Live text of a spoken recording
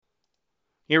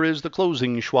Here is the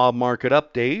closing Schwab market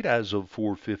update as of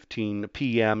 4:15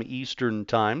 p.m. Eastern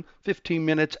Time, 15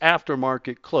 minutes after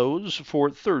market close for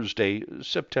Thursday,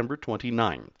 September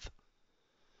 29th.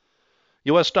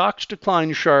 U.S. stocks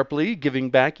declined sharply, giving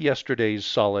back yesterday's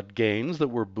solid gains that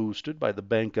were boosted by the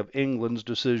Bank of England's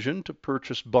decision to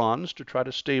purchase bonds to try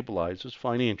to stabilize its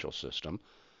financial system.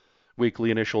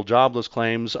 Weekly initial jobless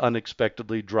claims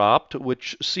unexpectedly dropped,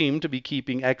 which seem to be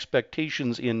keeping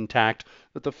expectations intact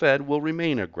that the Fed will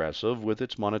remain aggressive with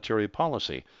its monetary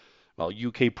policy, while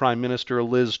UK Prime Minister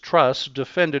Liz Truss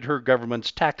defended her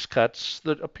government's tax cuts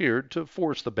that appeared to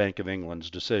force the Bank of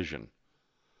England's decision.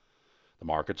 The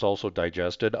markets also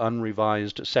digested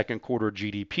unrevised second quarter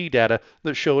GDP data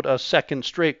that showed a second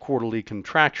straight quarterly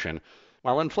contraction,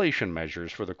 while inflation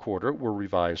measures for the quarter were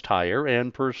revised higher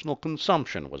and personal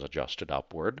consumption was adjusted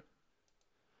upward.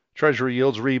 Treasury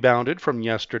yields rebounded from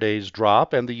yesterday's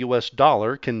drop and the U.S.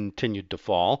 dollar continued to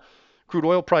fall. Crude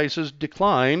oil prices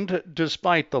declined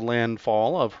despite the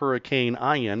landfall of Hurricane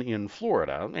Ian in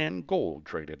Florida, and gold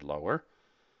traded lower.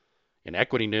 In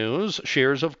equity news,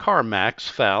 shares of CarMax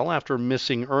fell after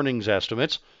missing earnings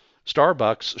estimates.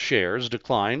 Starbucks shares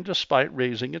declined despite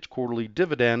raising its quarterly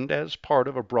dividend as part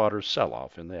of a broader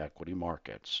sell-off in the equity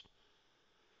markets.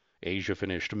 Asia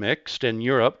finished mixed, and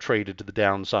Europe traded to the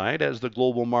downside as the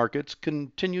global markets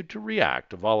continued to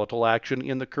react to volatile action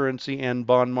in the currency and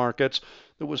bond markets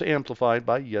that was amplified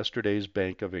by yesterday's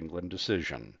Bank of England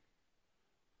decision.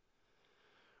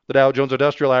 The Dow Jones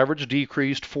Industrial Average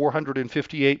decreased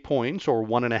 458 points, or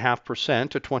 1.5%,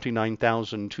 to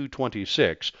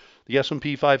 29,226. The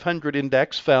S&P 500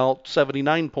 index fell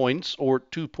 79 points, or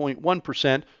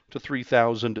 2.1%, to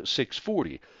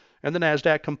 3,640. And the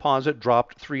Nasdaq Composite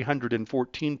dropped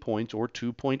 314 points, or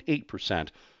 2.8%,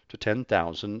 to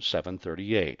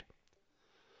 10,738.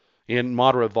 In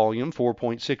moderate volume,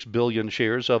 4.6 billion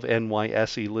shares of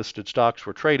NYSE-listed stocks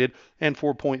were traded, and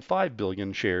 4.5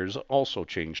 billion shares also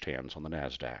changed hands on the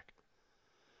Nasdaq.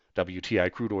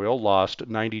 WTI crude oil lost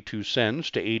 92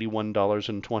 cents to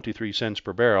 $81.23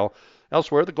 per barrel.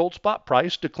 Elsewhere, the gold spot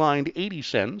price declined 80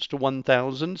 cents to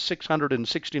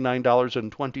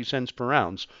 $1,669.20 per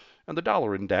ounce, and the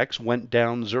dollar index went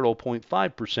down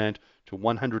 0.5% to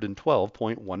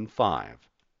 112.15.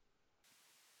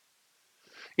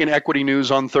 In equity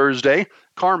news on Thursday,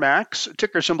 CarMax,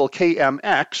 ticker symbol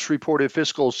KMX, reported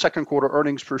fiscal second quarter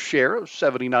earnings per share of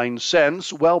 79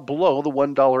 cents, well below the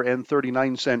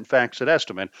 $1.39 FactSet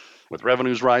estimate, with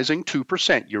revenues rising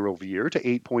 2% year over year to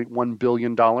 $8.1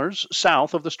 billion,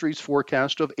 south of the Street's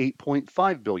forecast of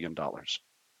 $8.5 billion.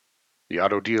 The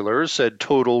auto dealer said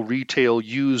total retail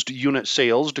used unit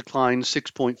sales declined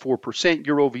 6.4%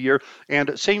 year over year,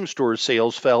 and same-store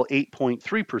sales fell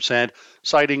 8.3%,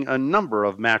 citing a number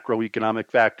of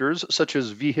macroeconomic factors such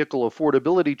as vehicle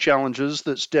affordability challenges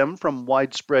that stem from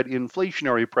widespread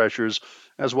inflationary pressures,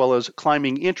 as well as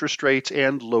climbing interest rates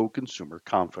and low consumer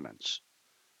confidence.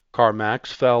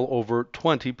 CarMax fell over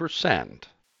 20%.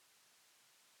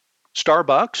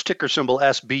 Starbucks, ticker symbol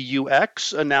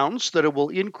SBUX, announced that it will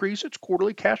increase its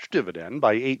quarterly cash dividend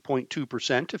by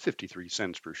 8.2% to 53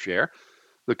 cents per share.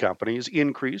 The company has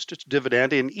increased its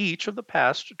dividend in each of the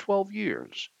past 12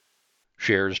 years.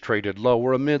 Shares traded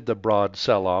lower amid the broad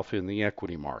sell-off in the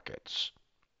equity markets.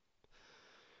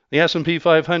 The S&P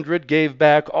 500 gave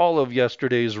back all of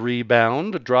yesterday's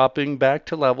rebound, dropping back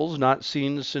to levels not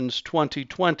seen since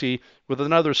 2020, with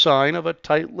another sign of a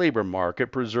tight labor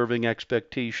market preserving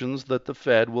expectations that the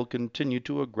Fed will continue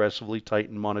to aggressively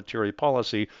tighten monetary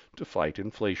policy to fight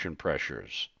inflation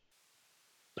pressures.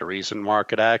 The recent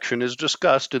market action is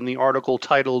discussed in the article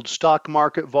titled "Stock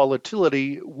Market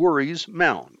Volatility Worries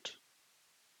Mount."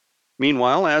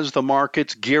 Meanwhile, as the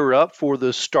markets gear up for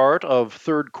the start of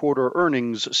third quarter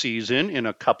earnings season in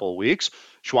a couple weeks,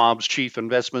 Schwab's chief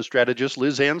investment strategist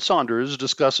Liz Ann Sonders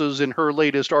discusses in her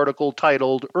latest article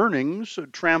titled "Earnings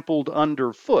Trampled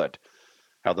Underfoot"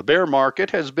 how the bear market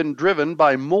has been driven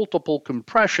by multiple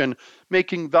compression,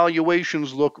 making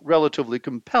valuations look relatively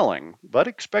compelling, but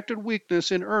expected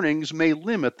weakness in earnings may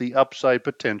limit the upside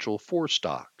potential for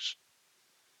stocks.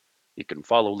 You can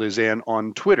follow Liz Ann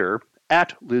on Twitter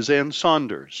at Liz Ann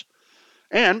Sonders.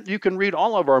 And you can read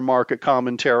all of our market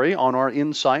commentary on our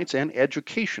Insights and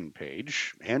Education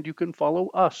page, and you can follow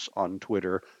us on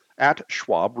Twitter at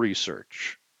Schwab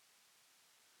Research.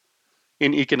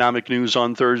 In economic news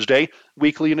on Thursday,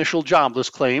 weekly initial jobless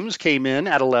claims came in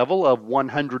at a level of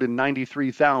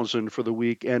 193,000 for the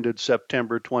week ended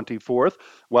September 24th,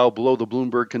 well below the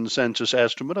Bloomberg consensus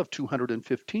estimate of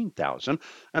 215,000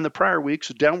 and the prior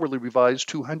week's downwardly revised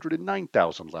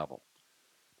 209,000 level.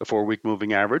 The 4-week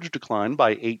moving average declined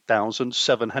by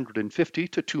 8,750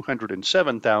 to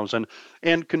 207,000,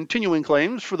 and continuing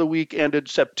claims for the week ended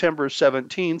September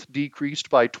 17th decreased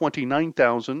by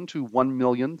 29,000 to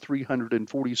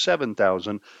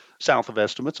 1,347,000, south of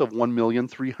estimates of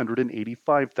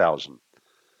 1,385,000.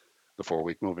 The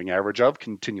 4-week moving average of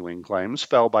continuing claims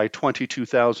fell by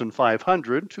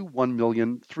 22,500 to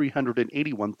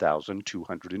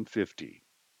 1,381,250.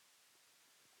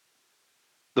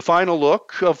 The final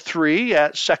look of 3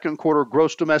 at second quarter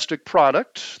gross domestic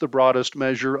product, the broadest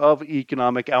measure of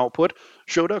economic output,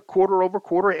 showed a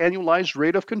quarter-over-quarter annualized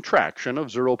rate of contraction of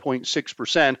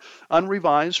 0.6%,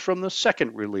 unrevised from the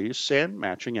second release and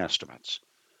matching estimates.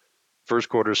 First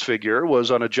quarter's figure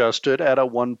was unadjusted at a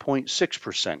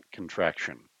 1.6%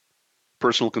 contraction.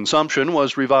 Personal consumption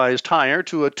was revised higher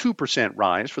to a 2%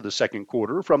 rise for the second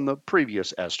quarter from the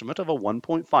previous estimate of a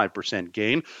 1.5%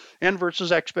 gain and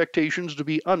versus expectations to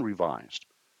be unrevised.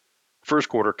 First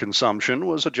quarter consumption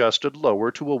was adjusted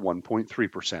lower to a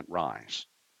 1.3% rise.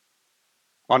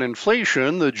 On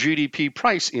inflation, the GDP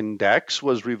price index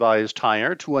was revised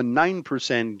higher to a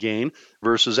 9% gain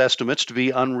versus estimates to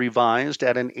be unrevised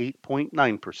at an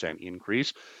 8.9%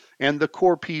 increase. And the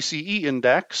core PCE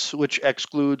index, which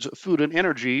excludes food and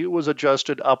energy, was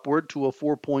adjusted upward to a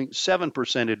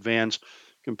 4.7% advance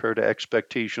compared to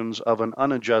expectations of an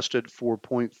unadjusted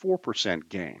 4.4%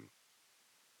 gain.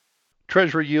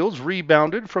 Treasury yields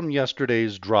rebounded from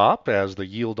yesterday's drop as the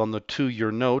yield on the 2-year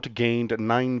note gained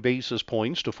 9 basis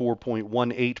points to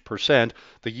 4.18%.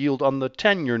 The yield on the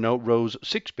 10-year note rose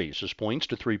 6 basis points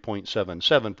to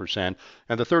 3.77%,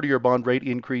 and the 30-year bond rate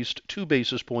increased 2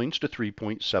 basis points to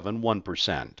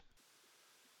 3.71%.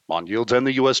 Bond yields and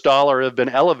the U.S. dollar have been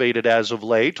elevated as of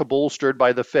late, bolstered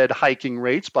by the Fed hiking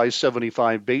rates by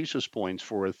 75 basis points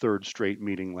for a third straight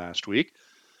meeting last week.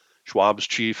 Schwab's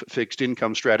chief fixed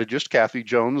income strategist, Kathy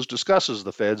Jones, discusses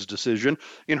the Fed's decision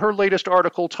in her latest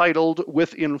article titled,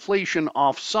 "With Inflation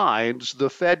Offsides, the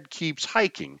Fed Keeps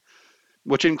Hiking,"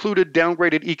 which included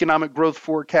downgraded economic growth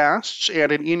forecasts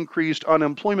and an increased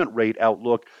unemployment rate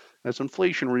outlook as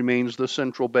inflation remains the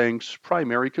central bank's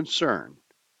primary concern.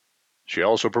 She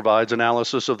also provides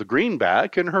analysis of the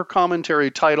greenback in her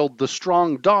commentary titled, "The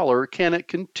Strong Dollar, Can It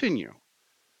Continue?"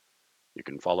 You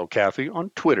can follow Kathy on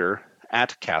Twitter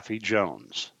at Kathy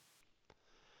Jones.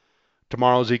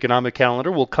 Tomorrow's economic calendar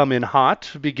will come in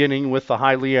hot, beginning with the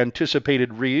highly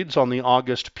anticipated reads on the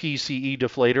August PCE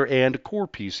deflator and core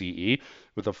PCE,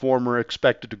 with the former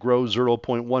expected to grow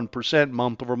 0.1%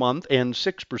 month-over-month and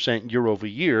 6%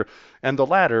 year-over-year, and the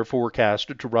latter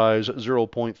forecasted to rise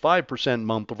 0.5%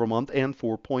 month-over-month and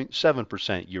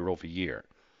 4.7% year-over-year.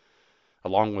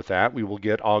 Along with that, we will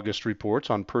get August reports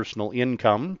on personal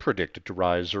income, predicted to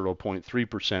rise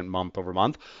 0.3%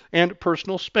 month-over-month, and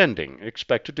personal spending,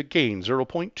 expected to gain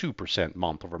 0.2%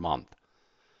 month-over-month.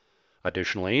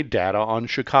 Additionally, data on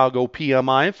Chicago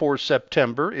PMI for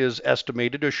September is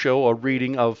estimated to show a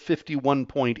reading of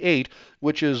 51.8,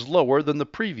 which is lower than the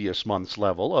previous month's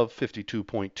level of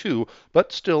 52.2,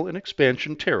 but still in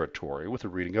expansion territory with a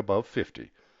reading above 50.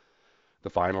 The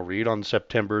final read on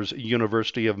September's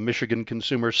University of Michigan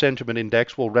Consumer Sentiment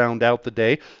Index will round out the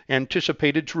day,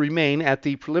 anticipated to remain at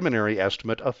the preliminary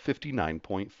estimate of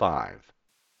 59.5.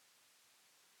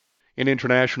 In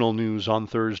international news on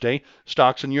Thursday,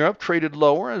 stocks in Europe traded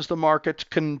lower as the market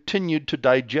continued to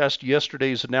digest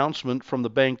yesterday's announcement from the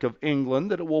Bank of England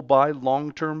that it will buy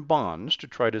long-term bonds to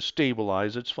try to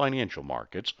stabilize its financial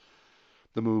markets.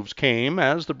 The moves came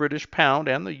as the British pound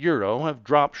and the euro have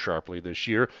dropped sharply this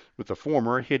year, with the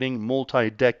former hitting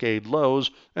multi-decade lows,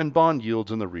 and bond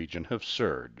yields in the region have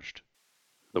surged.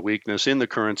 The weakness in the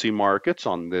currency markets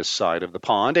on this side of the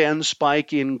pond and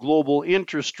spike in global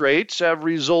interest rates have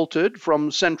resulted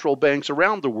from central banks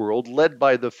around the world, led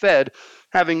by the Fed,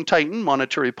 having tightened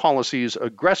monetary policies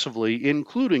aggressively,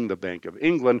 including the Bank of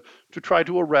England, to try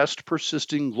to arrest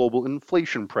persisting global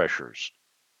inflation pressures.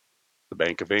 The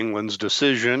Bank of England's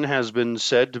decision has been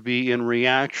said to be in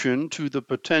reaction to the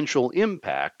potential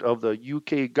impact of the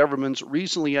UK government's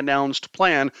recently announced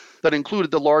plan that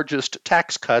included the largest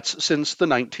tax cuts since the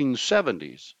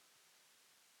 1970s.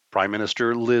 Prime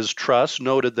Minister Liz Truss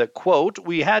noted that, quote,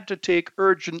 "We had to take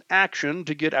urgent action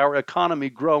to get our economy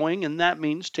growing, and that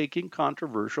means taking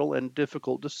controversial and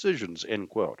difficult decisions," end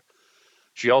quote.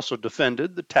 She also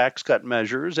defended the tax cut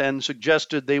measures and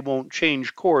suggested they won't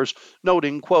change course,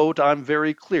 noting, quote, "I'm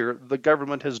very clear the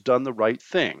government has done the right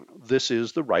thing. This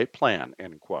is the right plan,"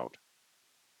 end quote.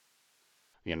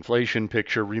 The inflation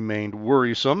picture remained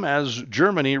worrisome as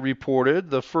Germany reported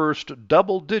the first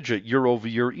double-digit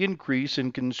year-over-year increase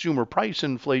in consumer price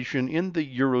inflation in the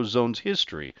Eurozone's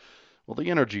history, Well, the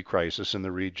energy crisis in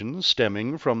the region,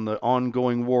 stemming from the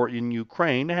ongoing war in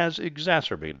Ukraine, has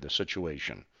exacerbated the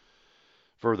situation.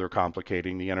 Further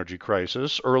complicating the energy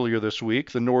crisis, earlier this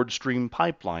week, the Nord Stream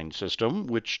pipeline system,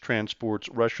 which transports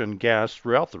Russian gas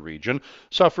throughout the region,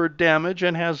 suffered damage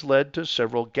and has led to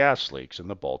several gas leaks in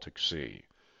the Baltic Sea.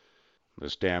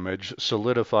 This damage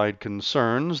solidified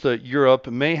concerns that Europe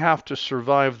may have to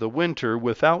survive the winter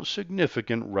without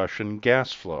significant Russian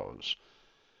gas flows.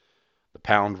 The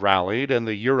pound rallied and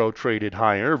the euro traded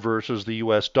higher versus the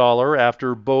US dollar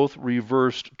after both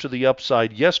reversed to the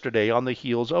upside yesterday on the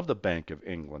heels of the Bank of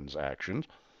England's actions.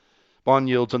 Bond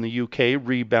yields in the UK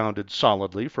rebounded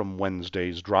solidly from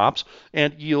Wednesday's drops,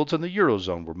 and yields in the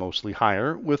eurozone were mostly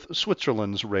higher, with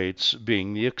Switzerland's rates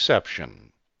being the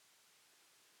exception.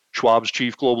 Schwab's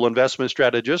chief global investment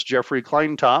strategist, Jeffrey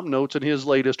Kleintop, notes in his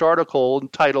latest article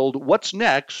entitled What's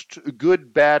Next?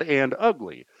 Good, Bad, and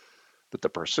Ugly, that the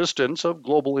persistence of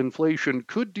global inflation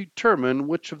could determine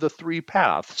which of the three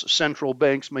paths central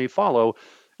banks may follow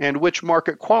and which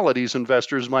market qualities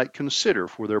investors might consider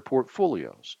for their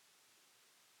portfolios.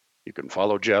 You can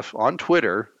follow Jeff on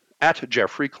Twitter at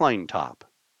Jeffrey Kleintop.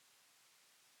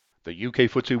 The UK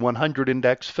FTSE 100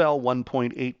 index fell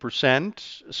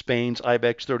 1.8%. Spain's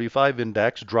IBEX 35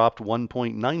 index dropped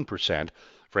 1.9%.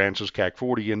 France's CAC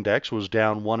 40 index was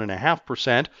down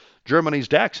 1.5%. Germany's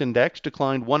DAX index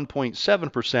declined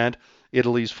 1.7%.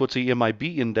 Italy's FTSE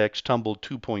MIB index tumbled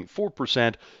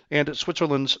 2.4%. And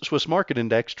Switzerland's Swiss market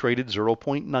index traded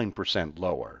 0.9%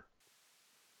 lower.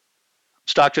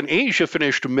 Stocks in Asia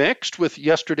finished mixed, with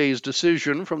yesterday's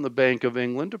decision from the Bank of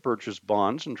England to purchase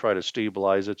bonds and try to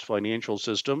stabilize its financial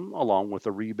system, along with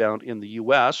a rebound in the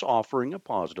U.S., offering a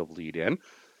positive lead-in.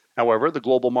 However, the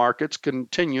global markets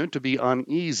continue to be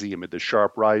uneasy amid the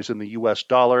sharp rise in the U.S.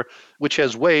 dollar, which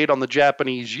has weighed on the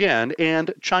Japanese yen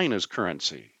and China's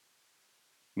currency.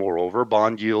 Moreover,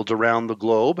 bond yields around the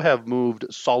globe have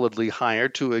moved solidly higher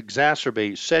to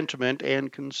exacerbate sentiment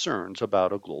and concerns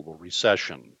about a global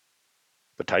recession.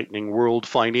 The tightening world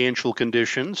financial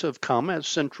conditions have come as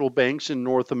central banks in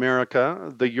North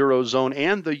America, the Eurozone,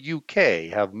 and the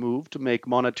UK have moved to make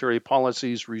monetary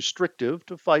policies restrictive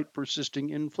to fight persisting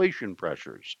inflation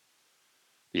pressures.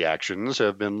 The actions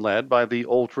have been led by the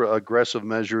ultra-aggressive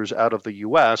measures out of the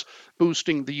US,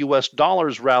 boosting the US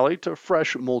dollar's rally to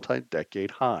fresh multi-decade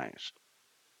highs.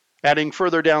 Adding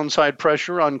further downside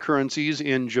pressure on currencies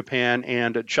in Japan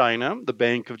and China, the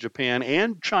Bank of Japan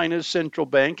and China's central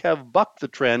bank have bucked the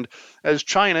trend as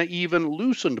China even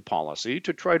loosened policy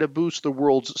to try to boost the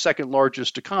world's second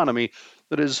largest economy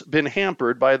that has been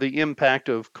hampered by the impact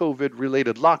of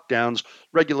COVID-related lockdowns,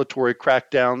 regulatory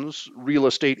crackdowns, real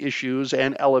estate issues,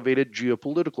 and elevated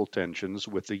geopolitical tensions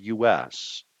with the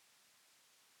U.S.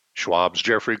 Schwab's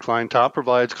Jeffrey Kleintop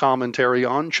provides commentary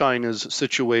on China's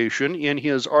situation in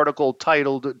his article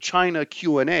titled China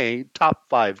Q&A Top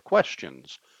 5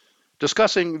 Questions,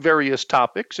 discussing various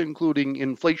topics including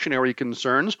inflationary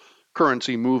concerns,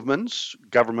 currency movements,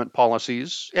 government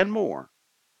policies, and more.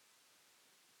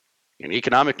 In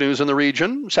economic news in the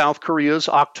region, South Korea's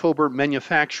October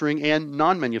manufacturing and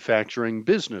non-manufacturing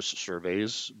business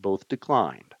surveys both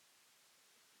declined.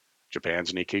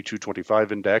 Japan's Nikkei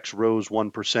 225 index rose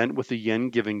 1%, with the yen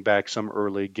giving back some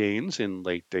early gains in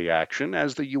late-day action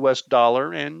as the U.S.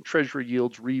 dollar and Treasury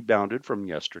yields rebounded from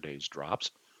yesterday's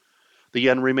drops. The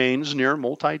yen remains near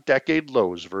multi-decade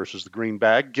lows versus the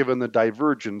greenback, given the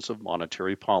divergence of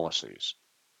monetary policies.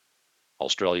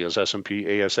 Australia's S&P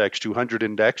ASX 200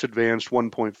 index advanced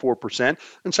 1.4%,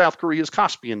 and South Korea's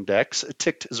Kospi index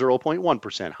ticked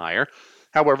 0.1% higher.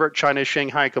 However, China's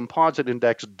Shanghai Composite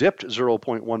Index dipped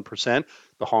 0.1%,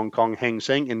 the Hong Kong Hang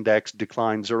Seng Index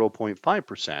declined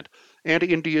 0.5%, and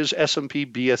India's S&P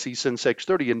BSE Sensex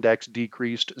 30 Index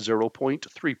decreased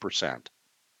 0.3%.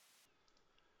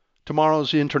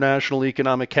 Tomorrow's international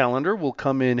economic calendar will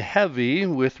come in heavy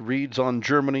with reads on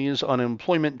Germany's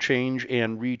unemployment change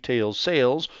and retail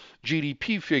sales,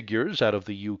 GDP figures out of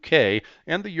the UK,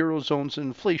 and the Eurozone's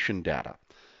inflation data.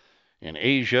 In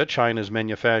Asia, China's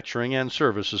manufacturing and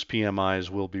services PMIs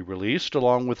will be released,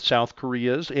 along with South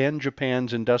Korea's and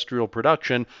Japan's industrial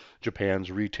production,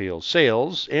 Japan's retail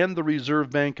sales, and the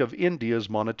Reserve Bank of India's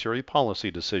monetary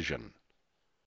policy decision.